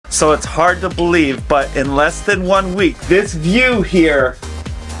so it's hard to believe, but in less than 1 week, this view here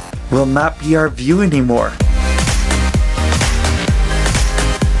will not be our view anymore.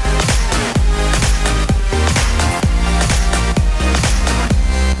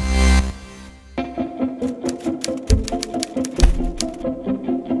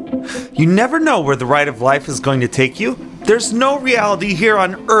 You never know where the ride of life is going to take you. There's no reality here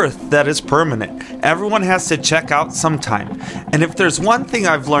on Earth that is permanent. Everyone has to check out sometime. And if there's one thing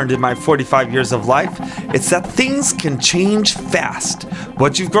I've learned in my 45 years of life, it's that things can change fast.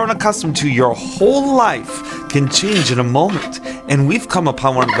 What you've grown accustomed to your whole life can change in a moment. And we've come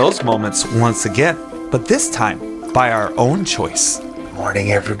upon one of those moments once again, but this time by our own choice. Good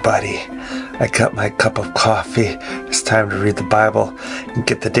morning, everybody. I got my cup of coffee. It's time to read the Bible and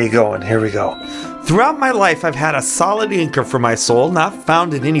get the day going. Here we go. Throughout my life, I've had a solid anchor for my soul, not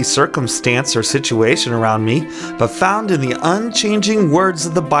found in any circumstance or situation around me, but found in the unchanging words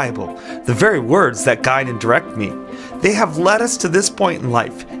of the Bible, the very words that guide and direct me. They have led us to this point in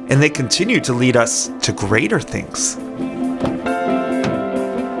life, and they continue to lead us to greater things.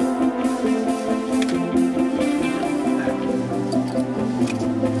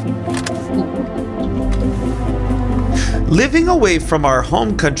 Living away from our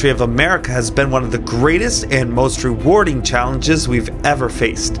home country of America has been one of the greatest and most rewarding challenges we've ever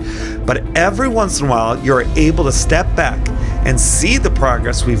faced. But every once in a while, you're able to step back and see the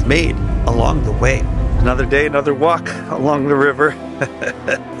progress we've made along the way. Another day, another walk along the river.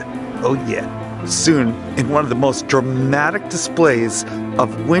 Oh yeah. Soon, in one of the most dramatic displays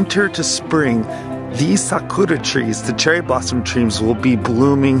of winter to spring, these sakura trees, the cherry blossom trees, will be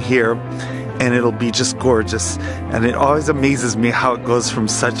blooming here. And it'll be just gorgeous. And it always amazes me how it goes from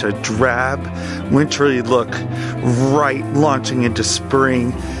such a drab, wintry look, right launching into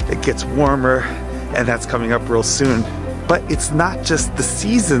spring. It gets warmer, and that's coming up real soon. But it's not just the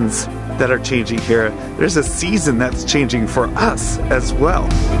seasons that are changing here. There's a season that's changing for us as well.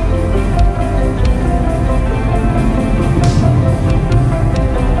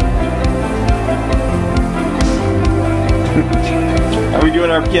 Are we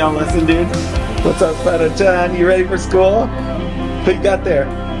doing our piano lesson, dude? What's up, Feta John? You ready for school? What you got there?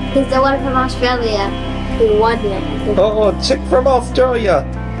 He's the one from Australia who won it. Oh, chick from Australia.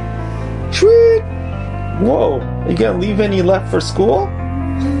 Sweet. Whoa, are you gonna leave any left for school?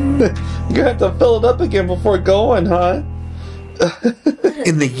 You're gonna have to fill it up again before going, huh?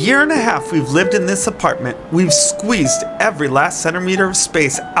 In the year and a half we've lived in this apartment, we've squeezed every last centimeter of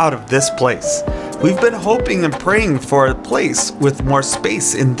space out of this place. We've been hoping and praying for a place with more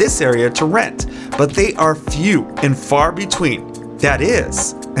space in this area to rent, but they are few and far between. That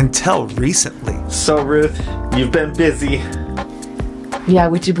is, until recently. So Ruth, you've been busy. Yeah,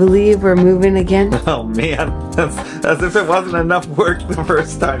 would you believe we're moving again? Oh man, that's as if it wasn't enough work the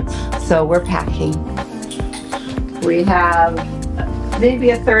first time. So we're packing. We have maybe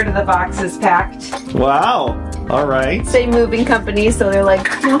a third of the boxes packed. Wow. All right. Same moving company, so they're like,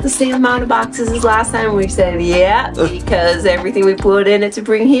 you want the same amount of boxes as last time? We said, yeah, because everything we put in it to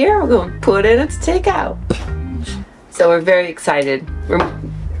bring here, we're going to put in it to take out. So we're very excited.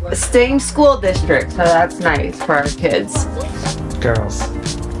 We're staying school district, so that's nice for our kids. Girls,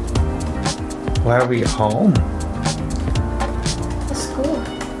 why are we home? The school.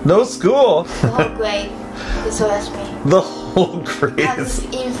 No school? The whole grade. So that's me. The whole grade is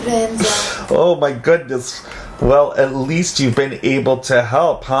influenza. Oh my goodness. Well, at least you've been able to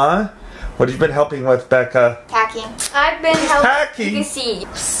help, huh? What have you been helping with, Becca? Packing. I've been helping. Packing? You can see.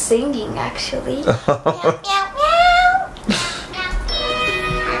 Singing, actually. Meow, meow, meow.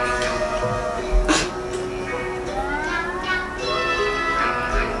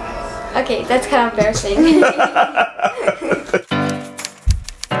 Okay, that's kind of embarrassing.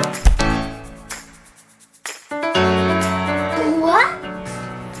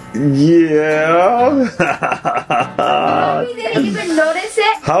 Yeah. Mommy didn't even notice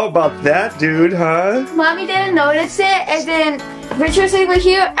it. How about that, dude, huh? Mommy didn't notice it, and then Richard was sitting right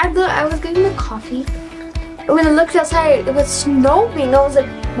here. I was getting the coffee. When I looked outside, it was snowing. I was like,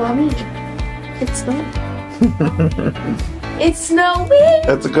 Mommy, it's snowing. It's snowing.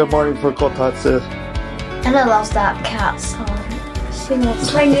 That's a good morning for Kotatsu. And I lost that cat song.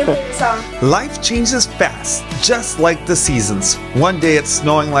 It's my new favorite song. Life changes fast, just like the seasons. One day it's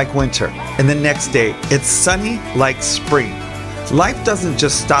snowing like winter, and the next day it's sunny like spring. Life doesn't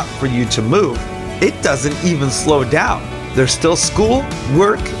just stop for you to move. It doesn't even slow down. There's still school,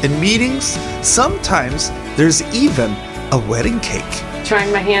 work, and meetings. Sometimes there's even a wedding cake.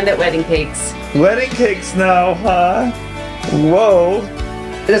 Trying my hand at wedding cakes. Wedding cakes now, huh? Whoa.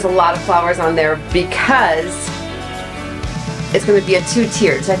 There's a lot of flowers on there because it's going to be a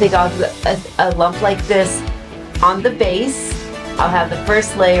 2-tiered. So I think I'll do a lump like this on the base. I'll have the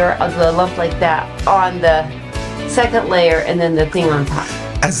first layer, I'll do a lump like that on the second layer, and then the thing on top.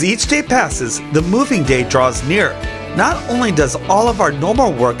 As each day passes, the moving day draws near. Not only does all of our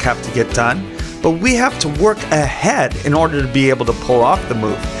normal work have to get done, but we have to work ahead in order to be able to pull off the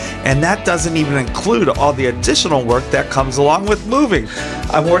move. And that doesn't even include all the additional work that comes along with moving.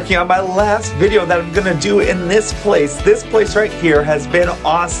 I'm working on my last video that I'm gonna do in this place. This place right here has been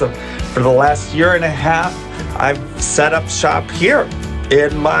awesome. For the last year and a half, I've set up shop here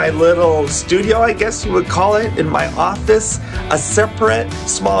in my little studio, I guess you would call it, in my office, a separate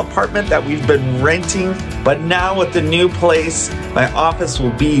small apartment that we've been renting. But now with the new place, my office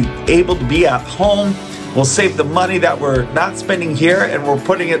will be able to be at home. We'll save the money that we're not spending here and we're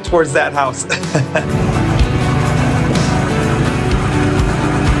putting it towards that house.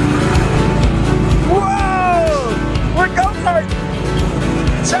 Whoa! We're go-kart!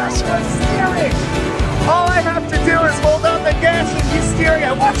 Joshua's steering! All I have to do is hold on the gas and he's steering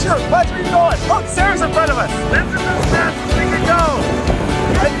it. Watch her! Watch where you're going! Look, Sarah's in front of us! This is as fast as we can go!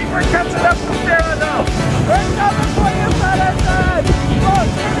 I think we're catching up to Sarah now! We're coming for you, son! Oh,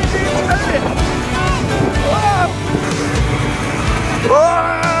 Sarah, she's turning! Whoa! Whoa!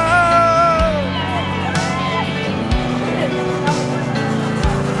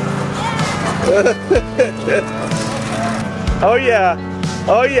 Oh yeah!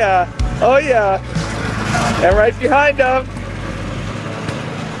 Oh yeah! Oh yeah! And right behind them.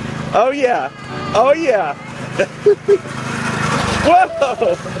 Oh yeah. Oh yeah. Whoa!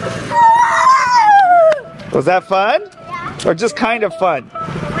 Was that fun? Yeah. Or just kind of fun?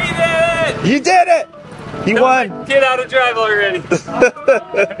 We did it! You did it! You won! Get out of drive already!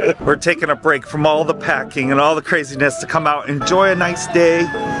 We're taking a break from all the packing and all the craziness to come out, enjoy a nice day,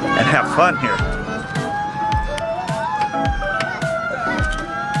 and have fun here.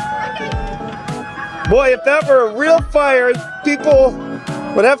 Boy, if that were a real fire, people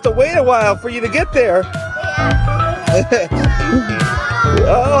would have to wait a while for you to get there.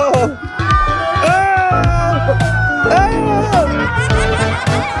 Oh. Oh. Oh.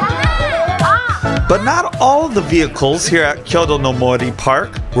 But not all of the vehicles here at Kyoto no Mori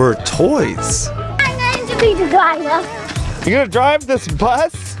Park were toys. I'm going to be the driver. You're gonna drive this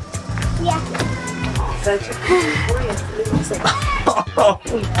bus? Yeah.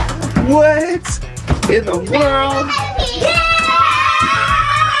 What in the world?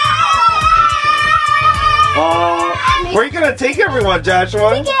 Where are you gonna take everyone,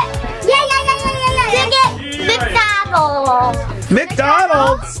 Joshua?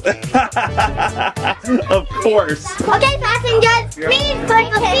 McDonald's! Of course. Okay, passengers, please put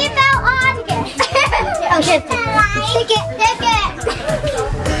the seatbelt on.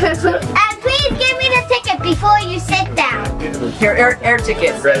 And please give me the ticket before you sit down. Here, air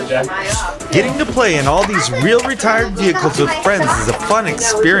tickets. Getting to play in all these real retired vehicles with friends is a fun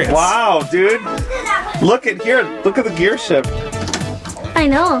experience. Wow, dude. Look at here. Look at the gear shift. I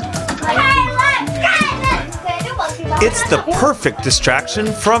know. It's the perfect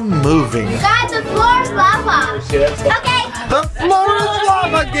distraction from moving. Guys, the floor is lava. Okay. The floor is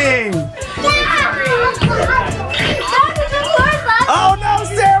lava game. Oh no,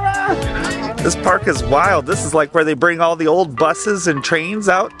 Sarah! This park is wild. This is like where they bring all the old buses and trains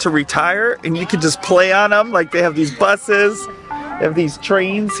out to retire, and you can just play on them. Like they have these buses, they have these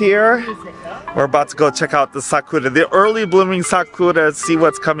trains here. We're about to go check out the sakura, the early blooming sakura, see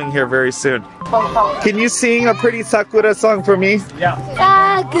what's coming here very soon. Can you sing a pretty sakura song for me? Yeah.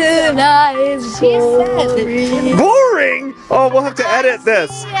 Sakura is boring. Boring? Oh, we'll have to edit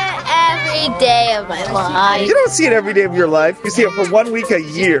this. Every day of my life. You don't see it every day of your life. You see it for 1 week a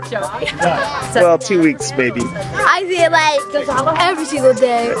year. Well, 2 weeks maybe. I see it like every single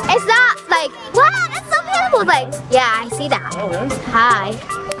day. It's not like, wow, that's so beautiful. Like, yeah, I see that. Oh, really? Hi.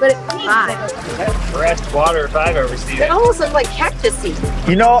 But hi. That's fresh water if I've ever seen it. It almost looks like cactusy.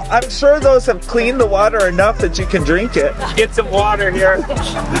 You know, I'm sure those have cleaned the water enough that you can drink it. Get some water here.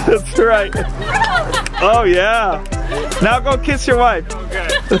 That's right. Oh yeah. Now go kiss your wife. Okay.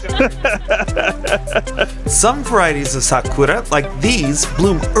 Some varieties of sakura, like these,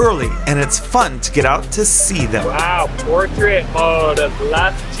 bloom early, and it's fun to get out to see them. Wow, portrait mode of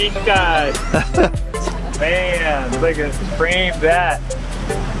Las Chicas. Man, look at frame that.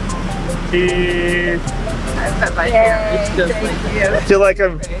 Cheese. I feel like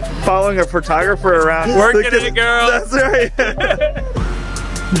I'm following a photographer around. Working it, girl. That's right.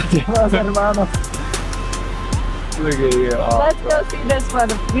 Look at you. Oh. Let's go see this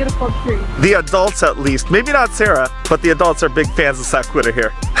one, a beautiful tree. The adults at least, maybe not Sarah, but the adults are big fans of sakura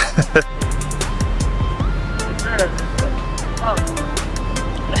here. Oh,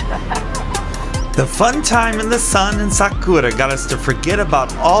 The fun time in the sun and Sakura got us to forget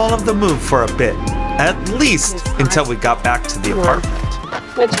about all of the move for a bit. At least until we got back to the apartment.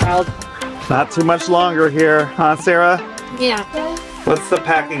 Good child. Not too much longer here, huh, Sarah? Yeah. What's the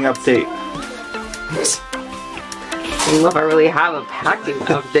packing update? I don't know if I really have a packing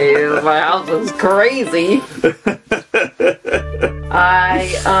update. My house is crazy. I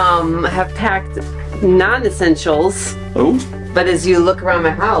have packed non-essentials. Oh. But as you look around my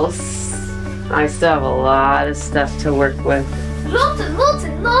house, I still have a lot of stuff to work with. Lots and lots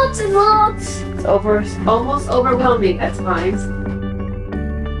and lots and lots. It's almost overwhelming at times.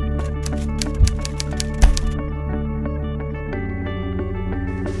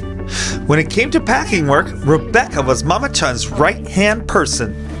 When it came to packing work, Rebecca was Mama-chan's right-hand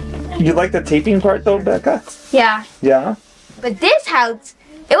person. You like the taping part though, Becca? Yeah. Yeah? But this house,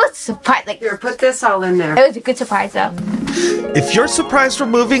 it was a surprise. Like, Here, put this all in there. it was a good surprise though. If you're surprised we're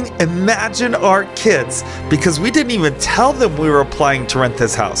moving, imagine our kids, because we didn't even tell them we were applying to rent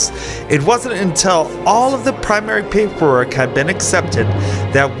this house. It wasn't until all of the primary paperwork had been accepted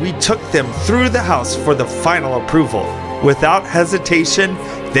that we took them through the house for the final approval. Without hesitation,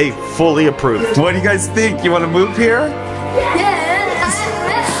 they fully approved. What do you guys think? You want to move here?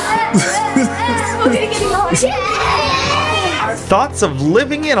 Our thoughts of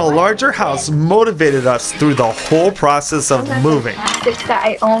living in a larger house motivated us through the whole process of moving. Plastics that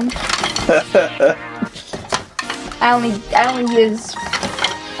I own. I only use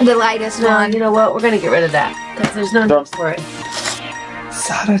the lightest one. You know what? We're gonna get rid of that because there's no need for it.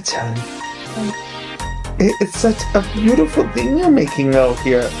 Sarah-chan, it's such a beautiful thing you're making out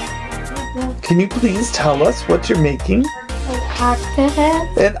here. Can you please tell us what you're making?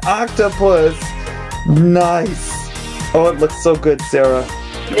 An octopus. Nice. Oh, it looks so good, Sarah.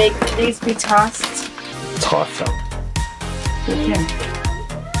 Can these be tossed? Toss them. Okay.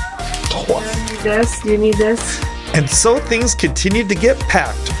 Toss. Do you need this? And so things continued to get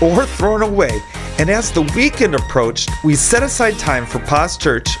packed or thrown away. And as the weekend approached, we set aside time for Pa's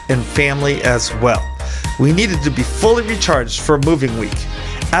church and family as well. We needed to be fully recharged for a moving week.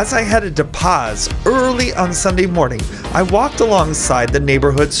 As I headed to Pa's early on Sunday morning, I walked alongside the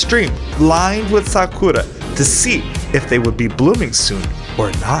neighborhood stream, lined with sakura, to see if they would be blooming soon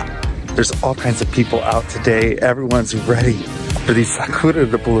or not. There's all kinds of people out today. Everyone's ready for these sakura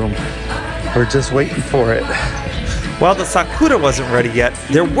to bloom. We're just waiting for it. While the sakura wasn't ready yet,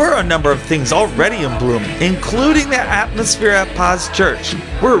 there were a number of things already in bloom, including the atmosphere at Pa's church.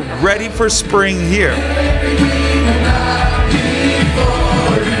 We're ready for spring here.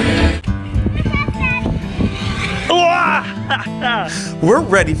 We're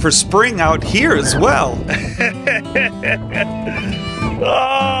ready for spring out here as well.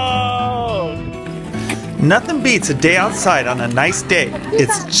 Oh! Nothing beats a day outside on a nice day.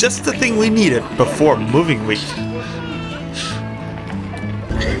 It's just the thing we needed before moving week.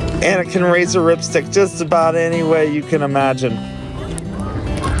 Anna can raise a ripstick just about any way you can imagine.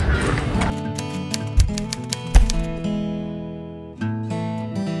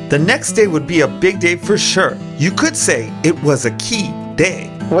 The next day would be a big day for sure. You could say it was a key day.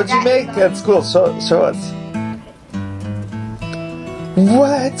 What'd you make at school? Show us.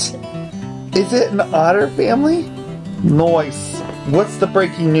 What? Is it an otter family? Nice. What's the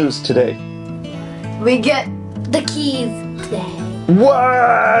breaking news today? We get the keys today.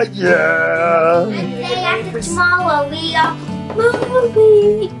 What? Yeah. And day after tomorrow we are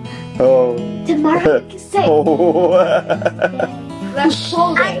moving. Oh. Tomorrow we can say. Oh. That's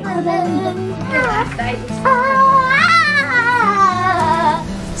cold.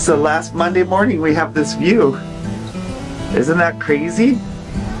 So last Monday morning we have this view. Isn't that crazy?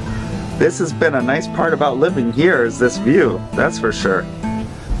 This has been a nice part about living here is this view. That's for sure.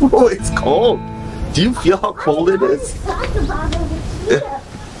 Oh, it's cold. Do you feel how cold it is?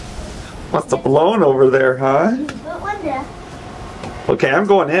 Must have blown over there, huh? Okay, I'm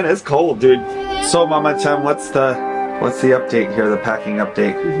going in. It's cold, dude. So, Mama-chan, what's the update here? The packing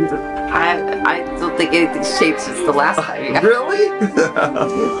update? I don't think anything shapes since the last time you got. Really?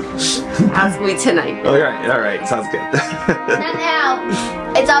 Ask me tonight. All right, sounds good. Not now.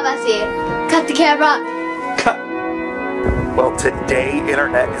 It's all messy. Cut the camera. Cut. Well, today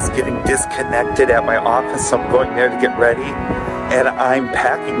internet is getting disconnected at my office, so I'm going there to get ready. And I'm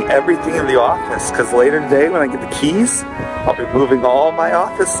packing everything in the office because later today when I get the keys, I'll be moving all my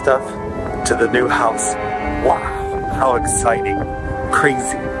office stuff to the new house. Wow, how exciting.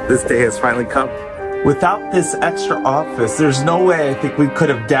 Crazy. This day has finally come. Without this extra office, there's no way I think we could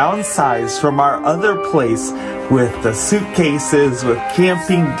have downsized from our other place with the suitcases, with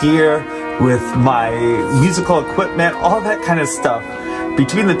camping gear, with my musical equipment, all that kind of stuff.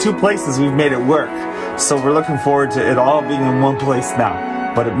 Between the two places, we've made it work. So we're looking forward to it all being in one place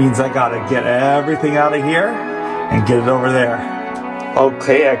now. But it means I gotta get everything out of here and get it over there.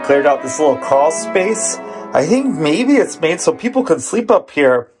 Okay, I cleared out this little crawl space. I think maybe it's made so people can sleep up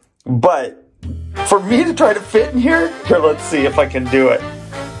here. But for me to try to fit in here, let's see if I can do it.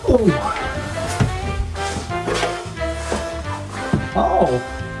 Ooh. Oh,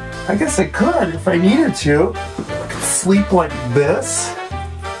 I guess I could if I needed to. I could sleep like this.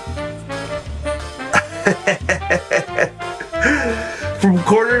 From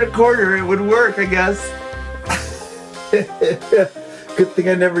corner to corner, it would work, I guess. Good thing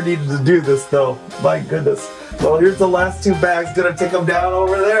I never needed to do this, though. My goodness. Well, here's the last two bags. Gonna take them down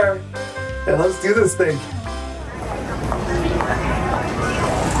over there. And let's do this thing.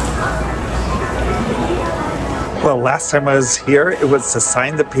 Well, last time I was here, it was to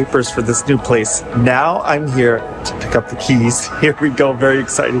sign the papers for this new place. Now I'm here to pick up the keys. Here we go, very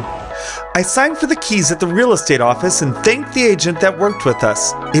exciting. I signed for the keys at the real estate office and thanked the agent that worked with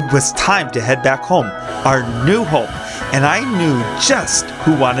us. It was time to head back home, our new home, and I knew just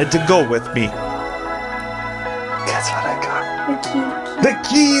who wanted to go with me. Guess what I got? The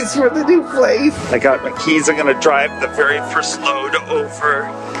keys for the new place. I got my keys. I'm gonna drive the very first load over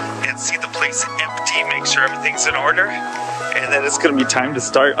and see the place empty, make sure everything's in order, and then it's gonna be time to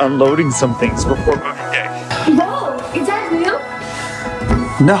start unloading some things before moving day. Whoa, is that new?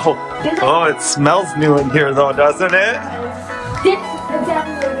 No. Oh, it smells new in here though, doesn't it?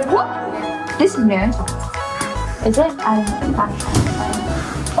 This is new. Is it?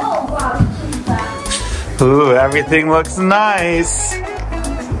 Oh wow. Ooh, everything looks nice.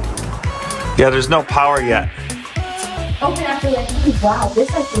 Yeah, there's no power yet. Open up the wow, this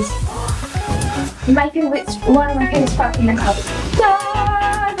like this. My favorite, one of my favorite spots in the house.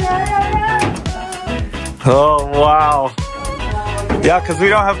 Oh wow. Yeah, because we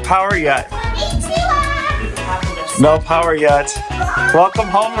don't have power yet. No power yet. Welcome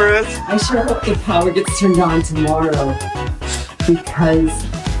home, Ruth. I sure hope the power gets turned on tomorrow. Because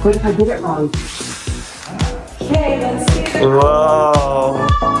what if I did it wrong? Okay, let's see. Whoa.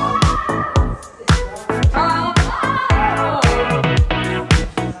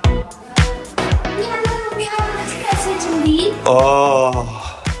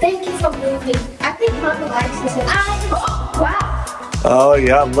 Oh. Thank you for moving. I think Mama likes this. Wow. Oh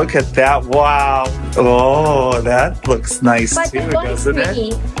yeah, look at that. Wow. Oh, that looks nice But too, the one is doesn't pretty.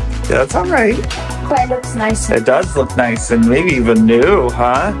 it? Yeah, that's alright. But it looks nice. It does look nice and maybe even new,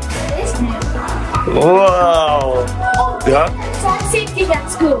 huh? It is new. Whoa. Yeah. It's like same thing at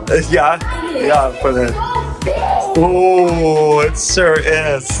school. Yeah. Yeah, for the. Oh, it sure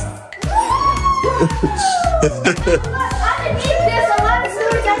is. Underneath there's a lot of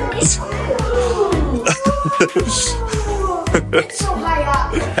storage underneath. It's so high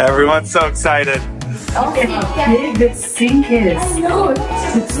up. Everyone's so excited. Look at how big this sink is. I know. Look,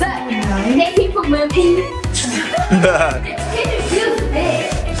 thank you for moving. It's really big.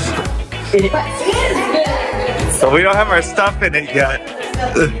 But it is big. So we don't have our stuff in it yet.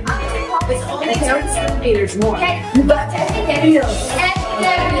 It's only 10 centimeters more. Okay, but and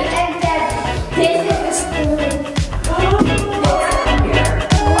this is the spoon.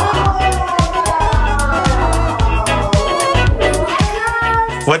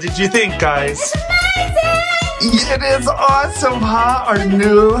 What did you think, guys? It's amazing! It is awesome, huh? Our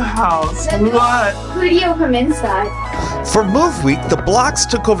new house. What? Video from inside. For Move Week, the Blocks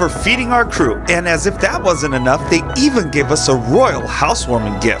took over feeding our crew, and as if that wasn't enough, they even gave us a royal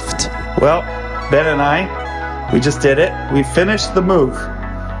housewarming gift. Well, Ben and I, we just did it. We finished the move.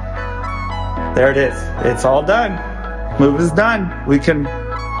 There it is. It's all done. Move is done. We can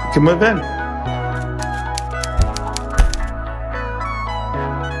move in.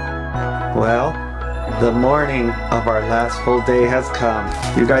 Well, the morning of our last full day has come.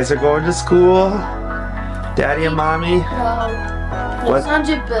 You guys are going to school? Daddy and Mommy? What?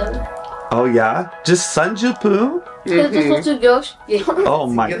 Oh yeah? Just Sanjupu? Oh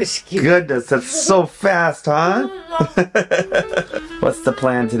my goodness, that's so fast, huh? What's the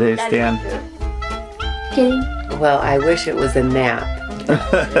plan today, Stan? Well, I wish it was a nap.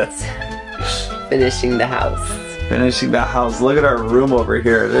 Finishing the house. Finishing the house. Look at our room over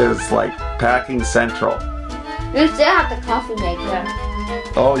here. It is like packing central. You still have the coffee maker.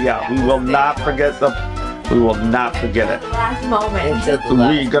 Oh yeah, we will not forget we will not forget it. Last moment. Until the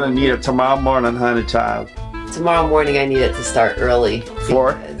last. We're gonna need it tomorrow morning, honey child. Tomorrow morning I need it to start early.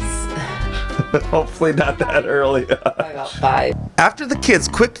 For? Hopefully not that early. About 5. After the kids'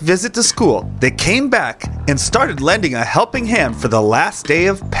 quick visit to school, they came back and started lending a helping hand for the last day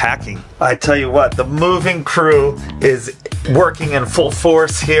of packing. I tell you what, the moving crew is working in full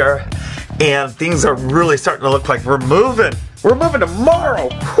force here, and things are really starting to look like we're moving. We're moving tomorrow.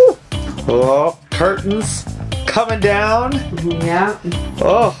 Whew. Oh, curtains coming down. Yeah.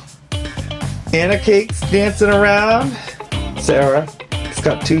 Oh, Anna Cake's dancing around. Sarah's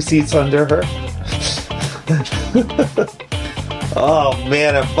got 2 seats under her. Oh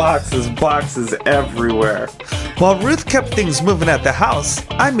man, and boxes everywhere. While Ruth kept things moving at the house,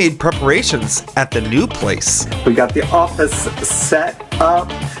 I made preparations at the new place. We got the office set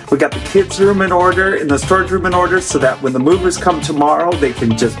up. We got the kids' room in order and the storage room in order so that when the movers come tomorrow, they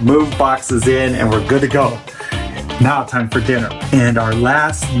can just move boxes in and we're good to go. Now time for dinner and our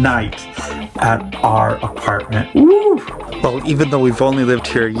last night at our apartment. Woo! Well, even though we've only lived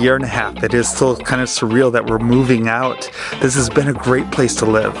here a year and a half, it is still kind of surreal that we're moving out. This has been a great place to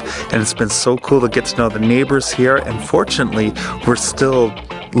live, and it's been so cool to get to know the neighbors here, and fortunately, we're still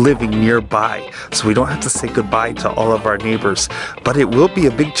living nearby, so we don't have to say goodbye to all of our neighbors. But it will be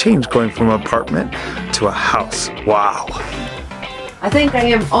a big change going from an apartment to a house. Wow. I think I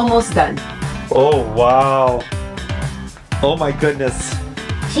am almost done. Oh, wow. Oh my goodness.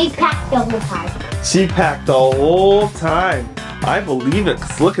 She packed the whole time. She packed the whole time. I believe it,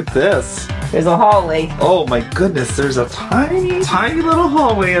 because look at this. There's a hallway. Oh my goodness, there's a tiny little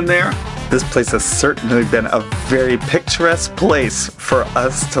hallway in there. This place has certainly been a very picturesque place for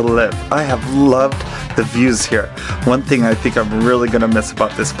us to live. I have loved the views here. One thing I think I'm really gonna miss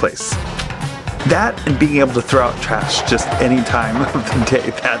about this place. That and being able to throw out trash just any time of the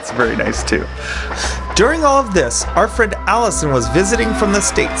day, that's very nice too. During all of this, our friend Allison was visiting from the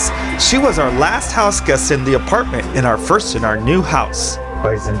States. She was our last house guest in the apartment and our first in our new house.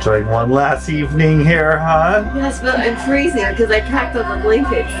 Always enjoying one last evening here, huh? Yes, but I'm freezing because I packed all the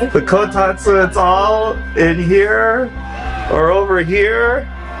blankets. The kotatsu, it's all in here or over here.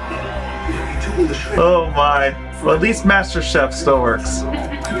 Oh my. Well, at least Master Chef still works.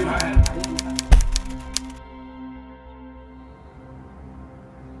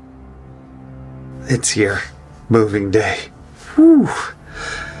 It's here. Moving day. Whew.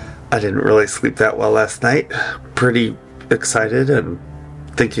 I didn't really sleep that well last night. Pretty excited and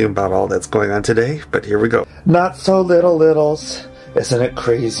thinking about all that's going on today, but here we go. Not so littles. Isn't it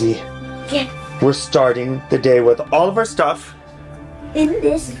crazy? Yeah. We're starting the day with all of our stuff In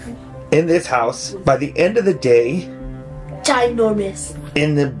this house. By the end of the day, ginormous.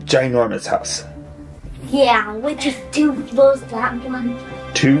 in the ginormous house. Yeah, which is 2 floors that one.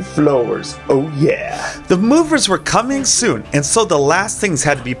 2 floors, oh yeah. The movers were coming soon, and so the last things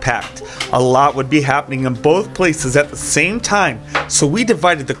had to be packed. A lot would be happening in both places at the same time, so we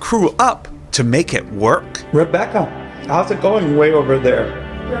divided the crew up to make it work. Rebecca, how's it going way over there?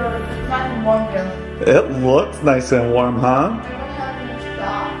 It's nice and warm, really. It looks nice and warm, huh?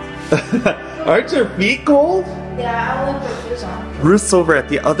 Aren't your feet cold? Yeah, I will put this on. Ruth's over at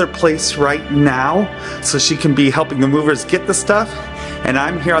the other place right now, so she can be helping the movers get the stuff, and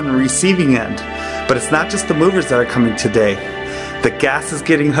I'm here on the receiving end. But it's not just the movers that are coming today. The gas is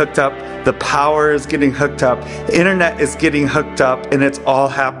getting hooked up, the power is getting hooked up, the internet is getting hooked up, and it's all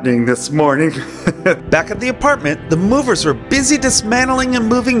happening this morning. Back at the apartment, the movers were busy dismantling and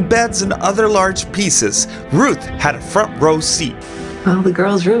moving beds and other large pieces. Ruth had a front row seat. Well, the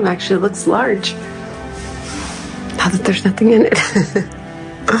girls' room actually looks large. Now that there's nothing in it.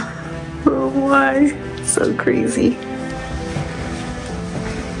 Oh, why? So crazy.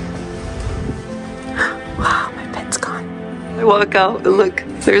 Wow, my bed's gone. I walk out and look,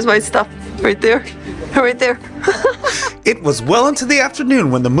 there's my stuff right there. Right there. It was well into the afternoon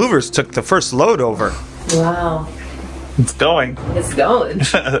when the movers took the first load over. Wow. It's going. It's going.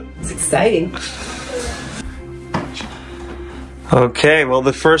 It's exciting. Okay, well,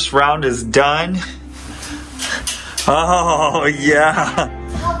 the first round is done. Oh, yeah.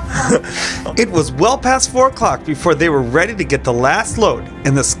 It was well past 4 o'clock before they were ready to get the last load,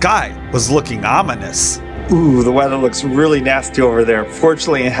 and the sky was looking ominous. Ooh, the weather looks really nasty over there.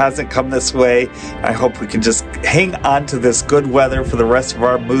 Fortunately, it hasn't come this way. I hope we can just hang on to this good weather for the rest of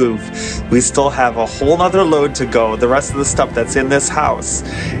our move. We still have a whole nother load to go, the rest of the stuff that's in this house,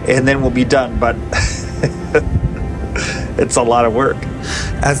 and then we'll be done, but it's a lot of work.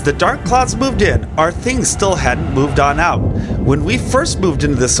 As the dark clouds moved in, our things still hadn't moved on out. When we first moved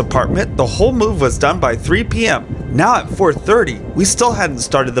into this apartment, the whole move was done by 3 p.m. Now at 4:30, we still hadn't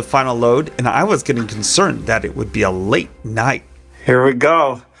started the final load, and I was getting concerned that it would be a late night. Here we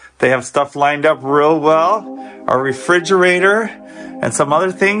go. They have stuff lined up real well. Our refrigerator and some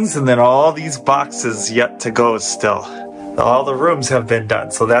other things, and then all these boxes yet to go still. All the rooms have been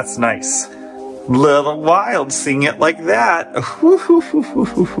done, so that's nice. Little wild seeing it like that.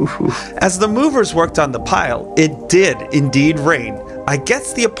 As the movers worked on the pile, it did indeed rain. I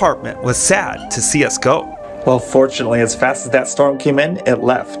guess the apartment was sad to see us go. Well, fortunately, as fast as that storm came in, it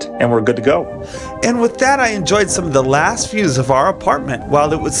left, and we're good to go. And with that, I enjoyed some of the last views of our apartment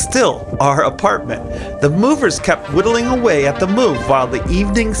while it was still our apartment. The movers kept whittling away at the move while the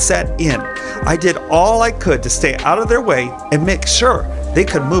evening set in. I did all I could to stay out of their way and make sure they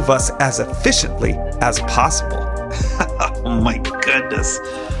could move us as efficiently as possible. Oh my goodness,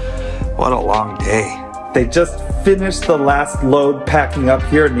 what a long day. They just finished the last load packing up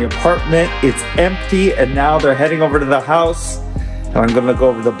here in the apartment. It's empty, and now they're heading over to the house. And I'm gonna go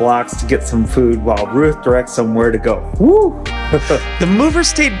over the blocks to get some food while Ruth directs them where to go. Woo! The movers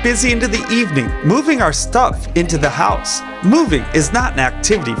stayed busy into the evening, moving our stuff into the house. Moving is not an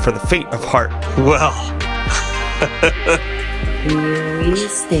activity for the faint of heart. Well, Here we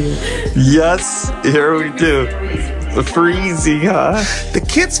stay. yes, here we do. Freezing, huh? The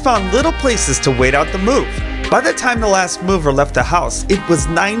kids found little places to wait out the move. By the time the last mover left the house, it was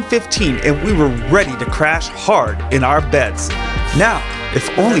 9:15 and we were ready to crash hard in our beds. Now, if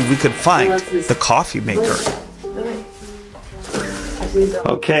only we could find the coffee maker.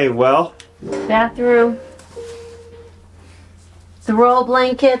 Okay, well. Bathroom. The roll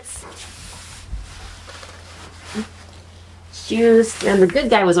blankets. Shoes. And the good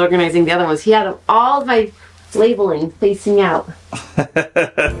guy was organizing the other ones. He had all of my labeling facing out.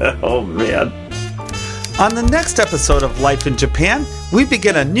 Oh man. On the next episode of Life in Japan, we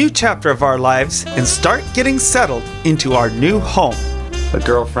begin a new chapter of our lives and start getting settled into our new home. The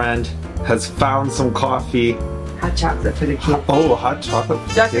girlfriend has found some coffee. Hot chocolate for the kids. Oh, hot chocolate.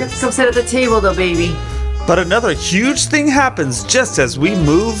 Doctor, you have to come sit at the table though, baby. But another huge thing happens just as we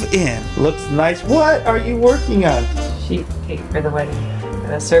move in. Looks nice. What are you working on? Sheet cake for the wedding. I'm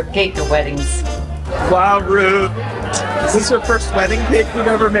gonna serve cake at weddings. Wow, Ruth. Is this your first wedding cake you've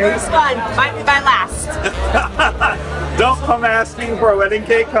ever made? It's fun. Might be my last. Don't come asking for a wedding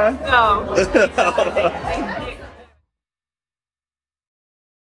cake, huh? No.